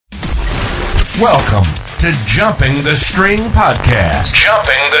Welcome to Jumping the String Podcast.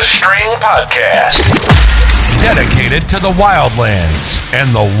 Jumping the String Podcast. Dedicated to the wildlands and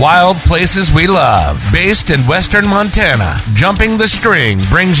the wild places we love. Based in western Montana, Jumping the String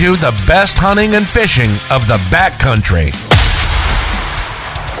brings you the best hunting and fishing of the backcountry.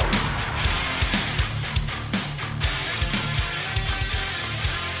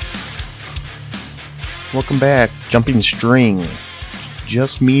 Welcome back, Jumping the String.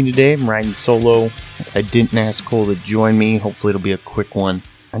 Just me today. I'm riding solo. I didn't ask Cole to join me. Hopefully it'll be a quick one.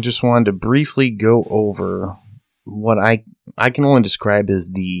 I just wanted to briefly go over what I can only describe as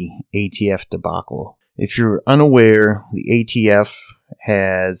the ATF debacle. If you're unaware, the ATF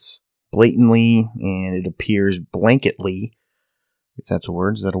has blatantly, and it appears blanketly, if that's a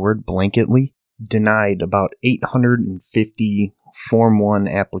word, is that a word? Blanketly? Denied about 850 Form 1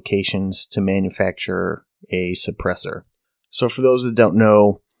 applications to manufacture a suppressor. So for those that don't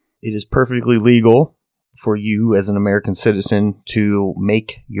know, it is perfectly legal for you as an American citizen to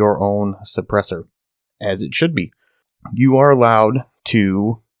make your own suppressor, as it should be. You are allowed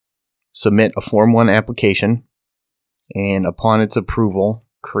to submit a Form 1 application, and upon its approval,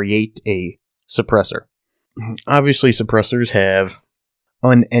 create a suppressor. Obviously, suppressors have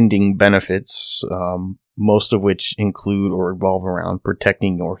unending benefits, most of which include or revolve around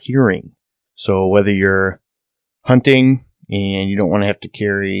protecting your hearing. So whether you're hunting and you don't want to have to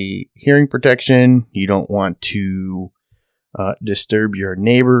carry hearing protection, you don't want to disturb your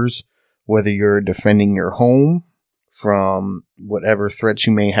neighbors, whether you're defending your home from whatever threats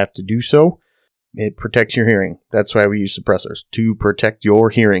you may have to do so, it protects your hearing. That's why we use suppressors, to protect your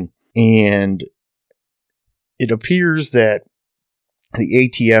hearing. And it appears that the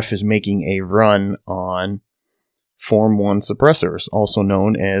ATF is making a run on Form 1 suppressors, also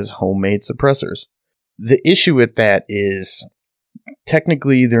known as homemade suppressors. The issue with that is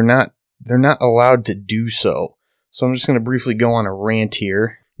technically they're not allowed to do so. So I'm just going to briefly go on a rant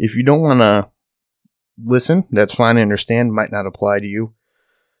here. If you don't want to listen, that's fine. I understand. Might not apply to you.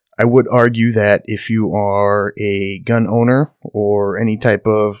 I would argue that if you are a gun owner or any type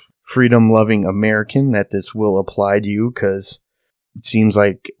of freedom-loving American, that this will apply to you, because it seems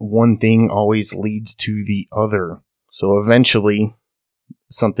like one thing always leads to the other. So eventually,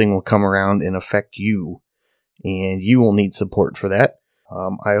 something will come around and affect you, and you will need support for that.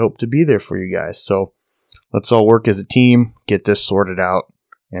 I hope to be there for you guys. So let's all work as a team, get this sorted out,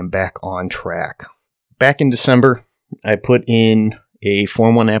 and back on track. Back in December, I put in a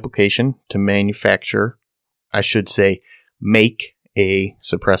Form 1 application to manufacture, I should say, make a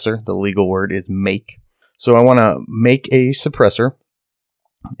suppressor. The legal word is make. So I want to make a suppressor.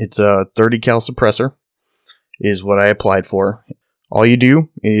 It's a 30 cal suppressor is what I applied for. All you do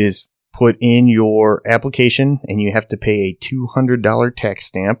is put in your application, and you have to pay a $200 tax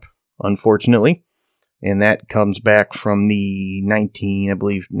stamp, unfortunately. And that comes back from the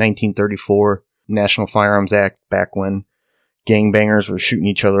 1934 National Firearms Act, back when gangbangers were shooting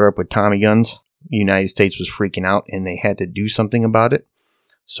each other up with Tommy guns. The United States was freaking out, and they had to do something about it.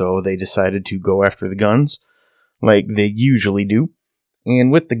 So they decided to go after the guns, like they usually do.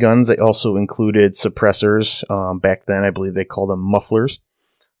 And with the guns, they also included suppressors. Back then, I believe they called them mufflers.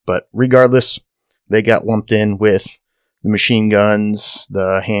 But regardless, they got lumped in with the machine guns,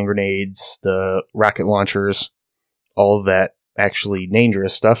 the hand grenades, the rocket launchers, all of that actually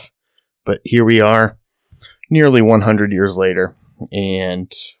dangerous stuff. But here we are, nearly 100 years later,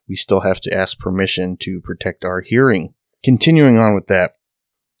 and we still have to ask permission to protect our hearing. Continuing on with that,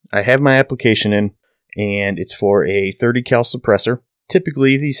 I have my application in, and it's for a 30 cal suppressor.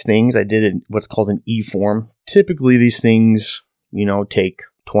 Typically, these things, I did what's called an E-form. Typically, these things, take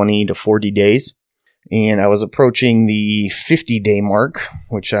 20 to 40 days. And I was approaching the 50-day mark,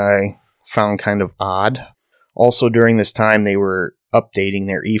 which I found kind of odd. Also, during this time, they were updating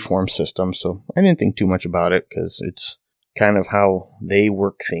their E-form system, so I didn't think too much about it, because it's kind of how they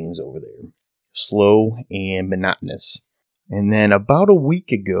work things over there. Slow and monotonous. And then about a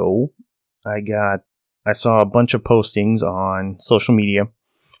week ago, I saw a bunch of postings on social media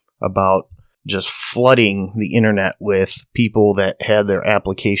about just flooding the internet with people that had their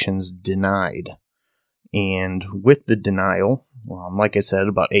applications denied. And with the denial, like I said,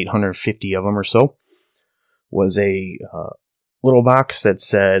 about 850 of them or so, was a little box that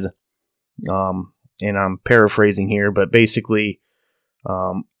said, and I'm paraphrasing here, but basically,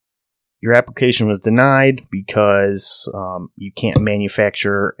 your application was denied because you can't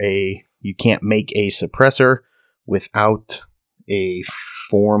make a suppressor without a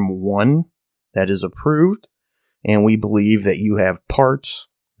Form 1 that is approved, and we believe that you have parts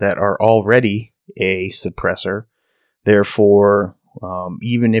that are already a suppressor. Therefore,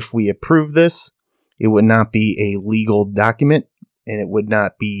 Even if we approve this, it would not be a legal document and it would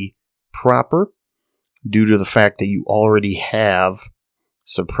not be proper due to the fact that you already have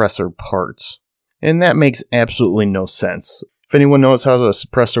suppressor parts. And that makes absolutely no sense. If anyone knows how the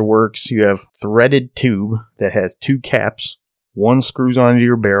suppressor works, you have threaded tube that has two caps. One screws onto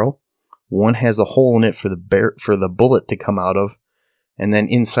your barrel. One has a hole in it for the bullet to come out of. And then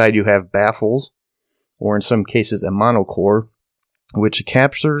inside you have baffles, or in some cases a monocore, which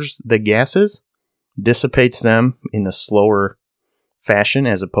captures the gases, dissipates them in a slower fashion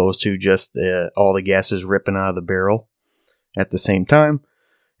as opposed to just all the gases ripping out of the barrel at the same time.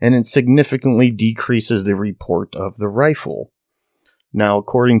 And it significantly decreases the report of the rifle. Now,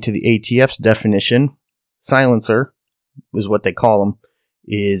 according to the ATF's definition, silencer is what they call them,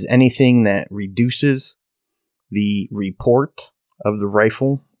 is anything that reduces the report of the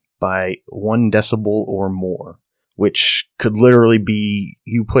rifle by 1 decibel or more, which could literally be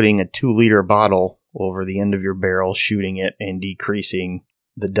you putting a 2-liter bottle over the end of your barrel, shooting it, and decreasing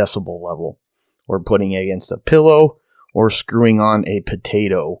the decibel level, or putting it against a pillow, or screwing on a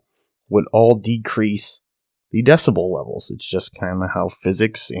potato would all decrease the decibel levels. It's just kind of how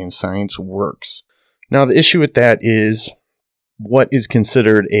physics and science works. Now, the issue with that is what is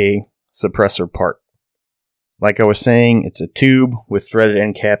considered a suppressor part. Like I was saying, it's a tube with threaded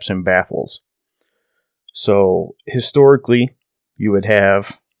end caps and baffles. So, historically, you would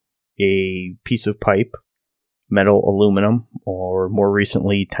have a piece of pipe, metal, aluminum, or more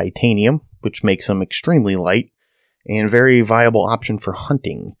recently, titanium, which makes them extremely light and very viable option for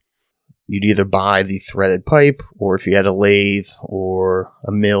hunting. You'd either buy the threaded pipe, or if you had a lathe or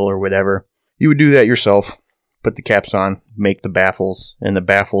a mill or whatever, you would do that yourself, put the caps on, make the baffles, and the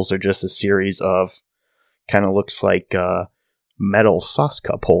baffles are just a series of kind of looks like metal sauce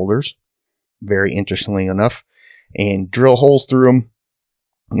cup holders, very interestingly enough, and drill holes through them,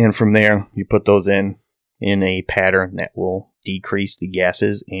 and from there you put those in a pattern that will decrease the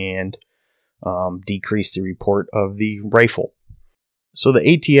gases and decrease the report of the rifle. So the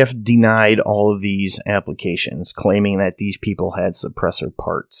ATF denied all of these applications, claiming that these people had suppressor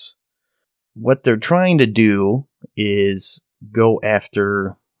parts. What they're trying to do is go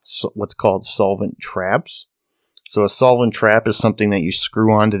after what's called solvent traps. So a solvent trap is something that you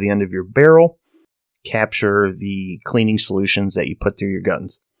screw onto the end of your barrel, capture the cleaning solutions that you put through your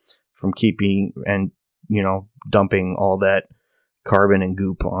guns from keeping and, dumping all that carbon and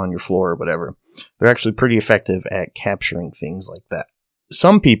goop on your floor or whatever. They're actually pretty effective at capturing things like that.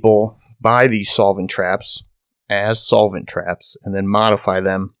 Some people buy these solvent traps as solvent traps and then modify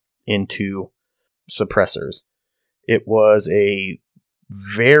them into suppressors. It was a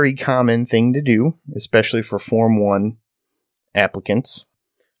very common thing to do, especially for Form 1 applicants.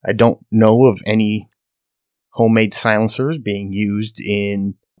 I don't know of any homemade silencers being used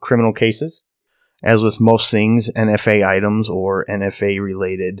in criminal cases. As with most things, NFA items or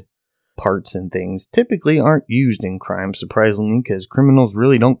NFA-related parts and things typically aren't used in crime, surprisingly, because criminals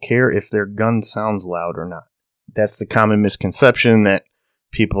really don't care if their gun sounds loud or not. That's the common misconception, that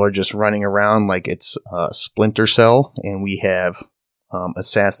people are just running around like it's a Splinter Cell, and we have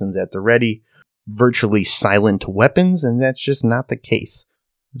assassins at the ready, virtually silent weapons, and that's just not the case.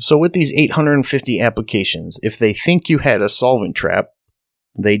 So with these 850 applications, if they think you had a solvent trap,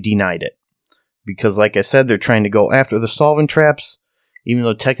 they denied it. Because like I said, they're trying to go after the solvent traps, even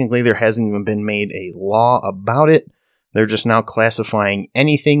though technically there hasn't even been made a law about it. They're just now classifying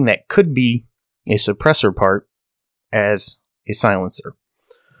anything that could be a suppressor part as a silencer.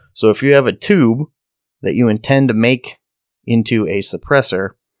 So if you have a tube that you intend to make into a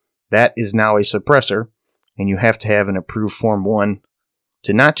suppressor, that is now a suppressor, and you have to have an approved Form 1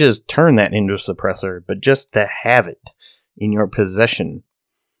 to not just turn that into a suppressor, but just to have it in your possession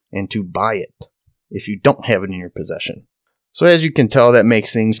and to buy it if you don't have it in your possession. So as you can tell, that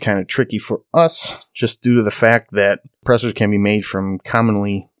makes things kind of tricky for us, just due to the fact that suppressors can be made from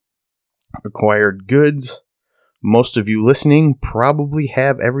commonly acquired goods. Most of you listening probably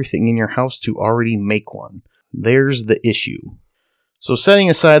have everything in your house to already make one. There's the issue. So setting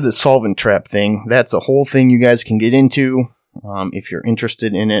aside the solvent trap thing, that's a whole thing you guys can get into. If you're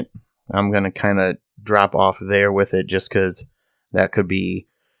interested in it, I'm going to kind of drop off there with it just because that could be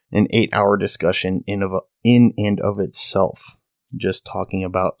an 8-hour discussion in and of itself, just talking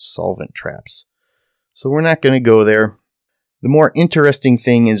about solvent traps. So we're not going to go there. The more interesting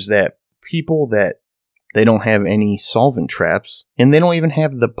thing is that people that they don't have any solvent traps, and they don't even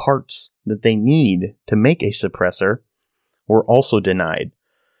have the parts that they need to make a suppressor, were also denied.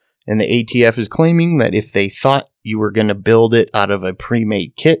 And the ATF is claiming that if they thought you were going to build it out of a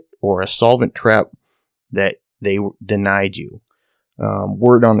pre-made kit or a solvent trap, that they denied you.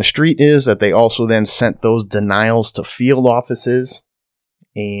 Word on the street is that they also then sent those denials to field offices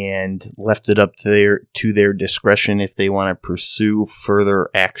and left it up to their discretion if they want to pursue further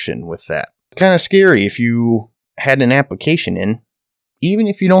action with that. Kind of scary if you had an application in. Even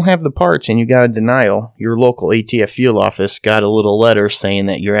if you don't have the parts and you got a denial, your local ATF field office got a little letter saying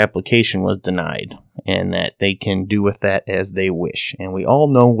that your application was denied and that they can do with that as they wish. And we all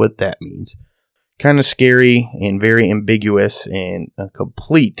know what that means. Kind of scary and very ambiguous and a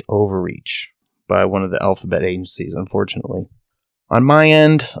complete overreach by one of the alphabet agencies, unfortunately. On my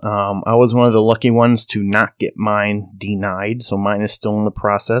end, I was one of the lucky ones to not get mine denied, so mine is still in the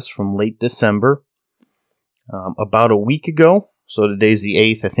process from late December. About a week ago, so today's the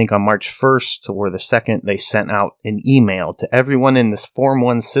 8th, I think on March 1st or the 2nd, they sent out an email to everyone in this Form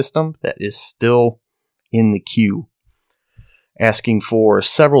 1 system that is still in the queue, asking for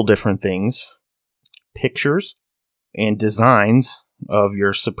several different things. Pictures and designs of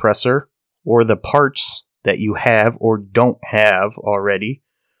your suppressor or the parts that you have or don't have already,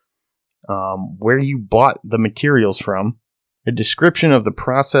 where you bought the materials from, a description of the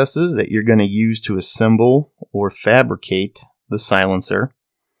processes that you're going to use to assemble or fabricate the silencer,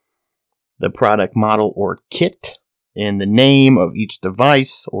 the product model or kit, and the name of each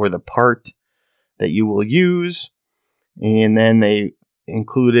device or the part that you will use. And then they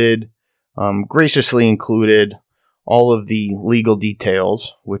graciously included all of the legal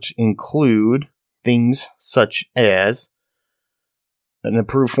details, which include things such as an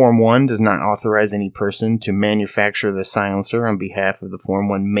approved Form 1 does not authorize any person to manufacture the silencer on behalf of the Form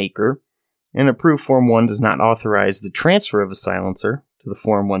 1 maker. An approved Form 1 does not authorize the transfer of a silencer to the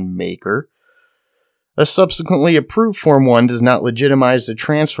Form 1 maker. A subsequently approved Form 1 does not legitimize the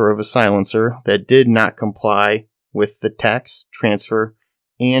transfer of a silencer that did not comply with the tax, transfer,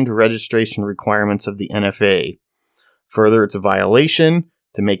 and registration requirements of the NFA. Further, it's a violation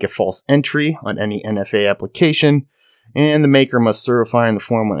to make a false entry on any NFA application, and the maker must certify in the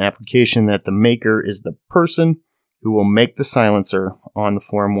Form 1 application that the maker is the person who will make the silencer on the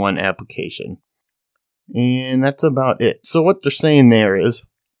Form 1 application. And that's about it. So what they're saying there is,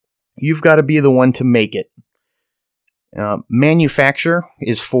 you've got to be the one to make it. Manufacture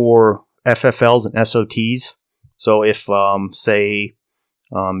is for FFLs and SOTs. So if, say,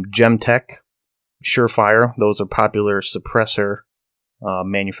 Gemtech, Surefire, those are popular suppressor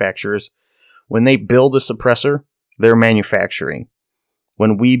manufacturers. When they build a suppressor, they're manufacturing.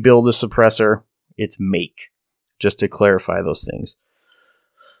 When we build a suppressor, it's make. Just to clarify those things.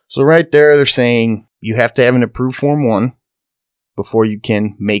 So right there, they're saying you have to have an approved Form 1 before you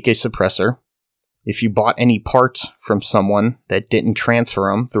can make a suppressor. If you bought any parts from someone that didn't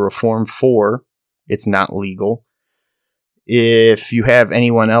transfer them through a Form 4, it's not legal. If you have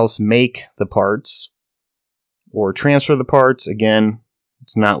anyone else make the parts or transfer the parts, again,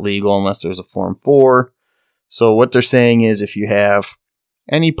 it's not legal unless there's a Form 4. So what they're saying is if you have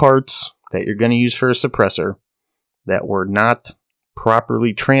any parts that you're going to use for a suppressor that were not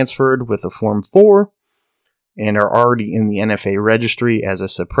properly transferred with a Form 4 and are already in the NFA registry as a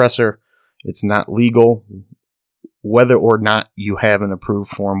suppressor, it's not legal whether or not you have an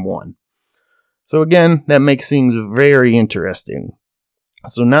approved Form 1. So again, that makes things very interesting.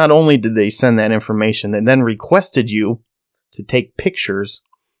 So not only did they send that information, they then requested you to take pictures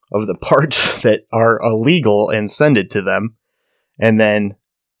of the parts that are illegal and send it to them, and then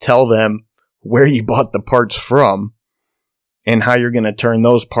tell them where you bought the parts from and how you're going to turn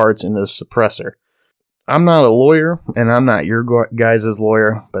those parts into a suppressor. I'm not a lawyer, and I'm not your guys'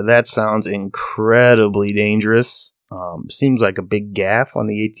 lawyer, but that sounds incredibly dangerous. Seems like a big gaffe on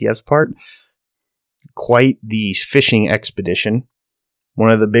the ATF's part. Quite the fishing expedition.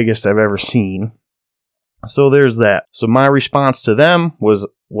 One of the biggest I've ever seen. So there's that. So my response to them was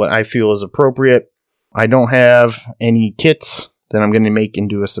what I feel is appropriate. I don't have any kits that I'm going to make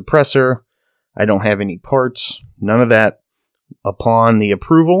into a suppressor. I don't have any parts. None of that. Upon the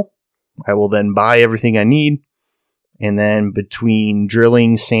approval, I will then buy everything I need. And then between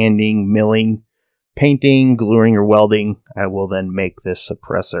drilling, sanding, milling, painting, gluing, or welding, I will then make this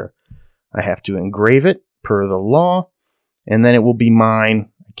suppressor. I have to engrave it per the law, and then it will be mine.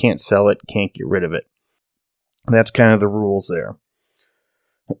 I can't sell it, can't get rid of it. That's kind of the rules there.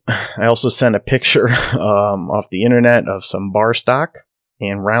 I also sent a picture off the internet of some bar stock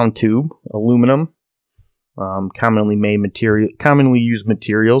and round tube aluminum, commonly used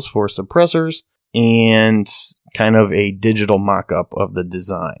materials for suppressors, and kind of a digital mock-up of the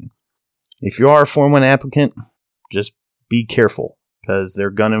design. If you are a Form 1 applicant, just be careful, because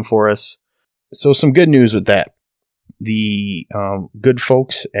they're gunning for us. So some good news with that. The good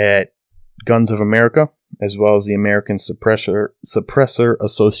folks at Guns of America as well as the American Suppressor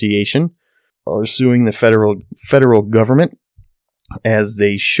Association, are suing the federal government, as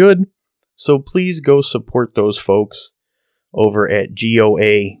they should. So please go support those folks over at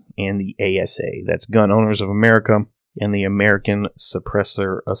GOA and the ASA. That's Gun Owners of America and the American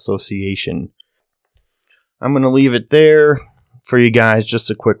Suppressor Association. I'm going to leave it there for you guys,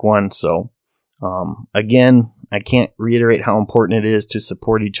 just a quick one. So, again, I can't reiterate how important it is to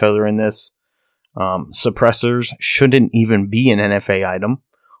support each other in this. Suppressors shouldn't even be an NFA item.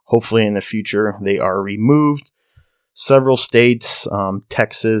 Hopefully in the future they are removed. Several states,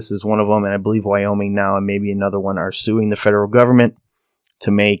 Texas is one of them, and I believe Wyoming now, and maybe another one, are suing the federal government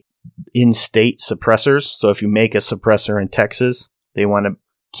to make in-state suppressors. So if you make a suppressor in Texas, they want to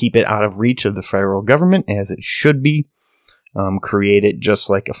keep it out of reach of the federal government, as it should be. Create it just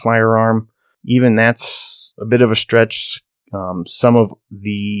like a firearm. Even that's a bit of a stretch. Some of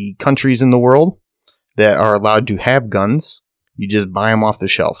the countries in the world that are allowed to have guns, you just buy them off the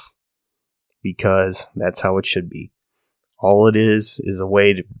shelf, because that's how it should be. All it is a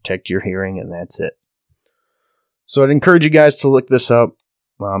way to protect your hearing, and that's it. So I'd encourage you guys to look this up.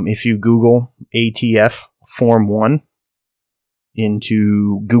 If you Google ATF Form 1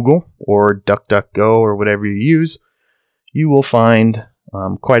 into Google or DuckDuckGo or whatever you use, you will find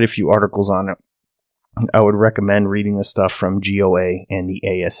quite a few articles on it. I would recommend reading the stuff from GOA and the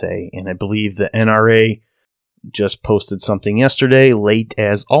ASA. And I believe the NRA just posted something yesterday, late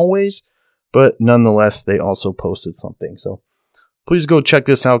as always, but nonetheless, they also posted something. So please go check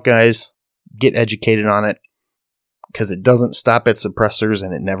this out, guys. Get educated on it, because it doesn't stop at suppressors,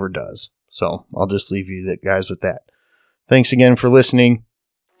 and it never does. So I'll just leave you guys with that. Thanks again for listening.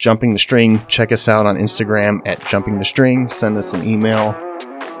 Jumping the String. Check us out on Instagram at Jumping the String. Send us an email,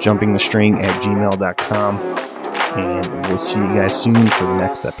 jumpingthestring@gmail.com. And we'll see you guys soon for the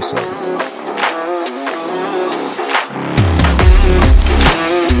next episode.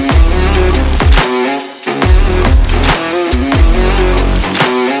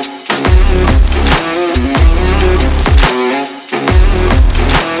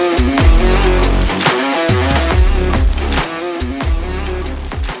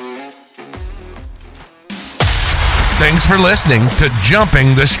 Thanks for listening to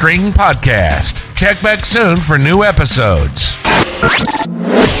Jumping the String Podcast. Check back soon for new episodes.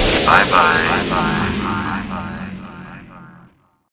 Bye-bye.